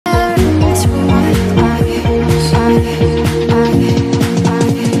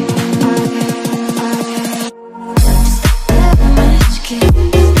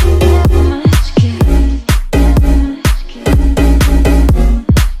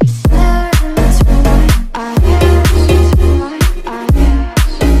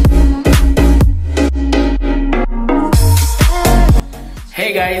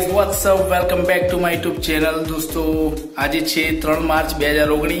What's up welcome back to my YouTube channel. दोस्तों आज है 3 मार्च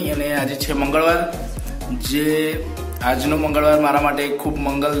 2019 અને આજે છે મંગળવાર। જે આજનો મંગળવાર મારા માટે ખૂબ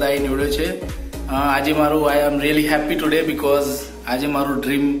મંગલદાયી નીવડ્યો છે। આજે મારું આઈ am really happy today because આજે મારું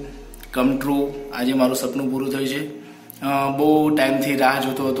ડ્રીમ કમ ટ્રુ, આજે મારું સપનું પૂરું થયું છે। બહુ ટાઈમથી રાહ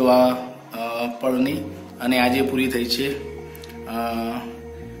જોતો હતો આ પળની અને આજે પૂરી થઈ છે।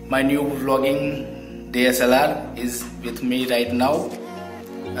 My new vlogging DSLR is with me right now।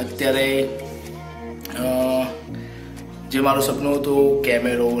 અત્યારે જે મારું સપનું હતું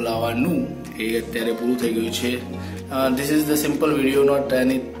કેમેરો લાવવાનું એ અત્યારે પૂરું થઈ ગયું છે। This is the simple video, not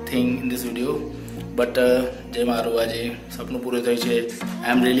anything in this video, but જે મારું આજે સપનું પૂરું થયું છે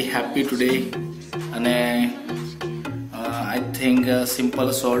આઈ એમ રિયલી હેપી ટુડે। અને I think simple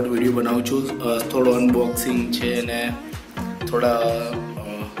short video બનાવું છું, થોડો અનબોક્સિંગ છે અને થોડા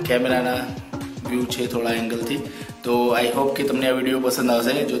કેમેરાના વ્યૂ છે થોડા એંગલથી। तो आई होप कि तमने आ वीडियो पसंद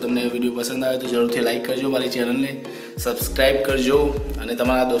आवशे। जो तमने वीडियो पसंद आवे तो जरूर लाइक करजो, मारी चैनल ने सब्सक्राइब करजो અને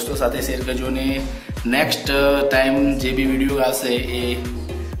તમારા દોસ્તો સાથે શેર કરજો। ને નેક્સ્ટ ટાઈમ જે બી વિડીયો આવશે એ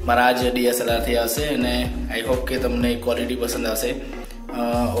મારા જ DSLR થી આવશે અને આઈ હોપ કે તમને ક્વોલિટી પસંદ આવશે।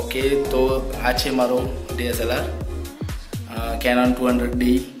 ઓકે, તો આ છે મારો DSLR Canon 200D,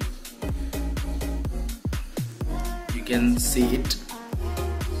 you can see it।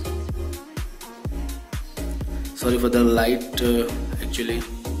 Sorry for the light, actually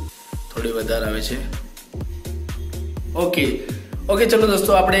थोड़ी વધારે આવે છે। ओके चलो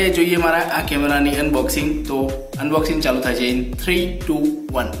दोस्तों આપણે જોઈએ મારા આ કેમેરાની અનબોક્સિંગ। તો અનબોક્સિંગ ચાલુ થાય છે in 3 2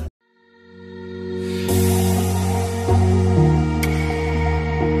 1।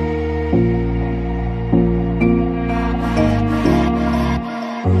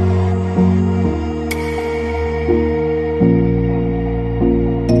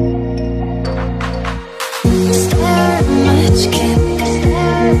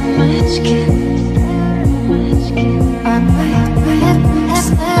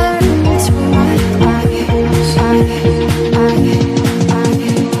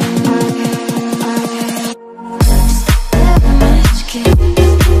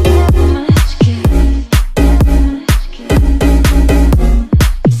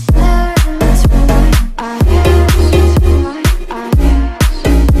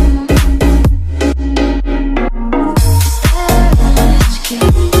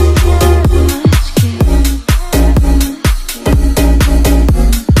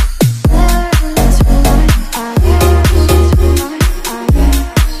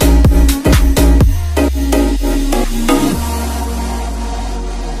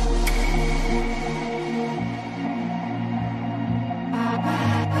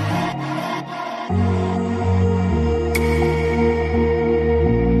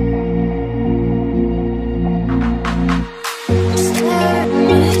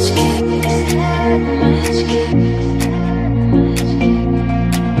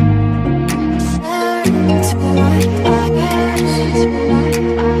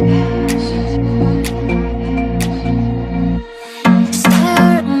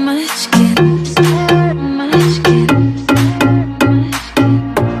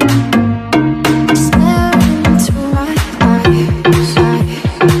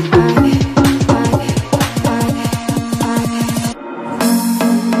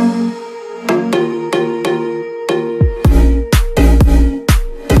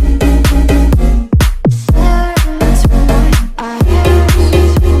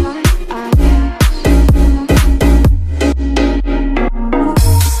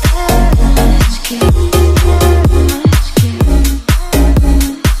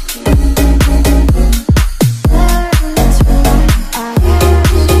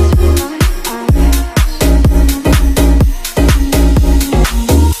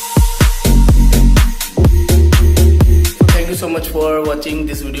 so much for watching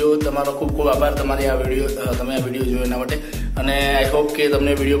this video। તમારો ખૂબ ખૂબ આભાર તમે આ વિડીયો જોયો એના માટે અને આઈ હોપ કે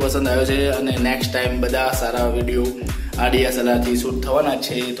તમને વિડીયો પસંદ આવ્યો છે અને નેક્સ્ટ ટાઈમ બધા સારા વિડીયો આ DSLR થી શૂટ થવાના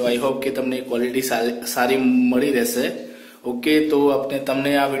છે। તો આઈ હોપ કે તમને ક્વોલિટી સારી મળી રહેશે। ઓકે, તો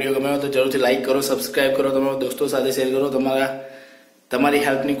તમને આ વિડીયો ગમ્યો તો જરૂરથી લાઈક કરો, સબસ્ક્રાઇબ કરો, તમારા દોસ્તો સાથે શેર કરો। તમારી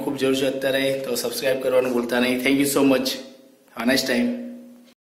હેલ્પની ખૂબ જરૂર છે અત્યારે, તો સબસ્ક્રાઇબ કરવાનું ભૂલતા નહીં। Thank you so much, have a nice time.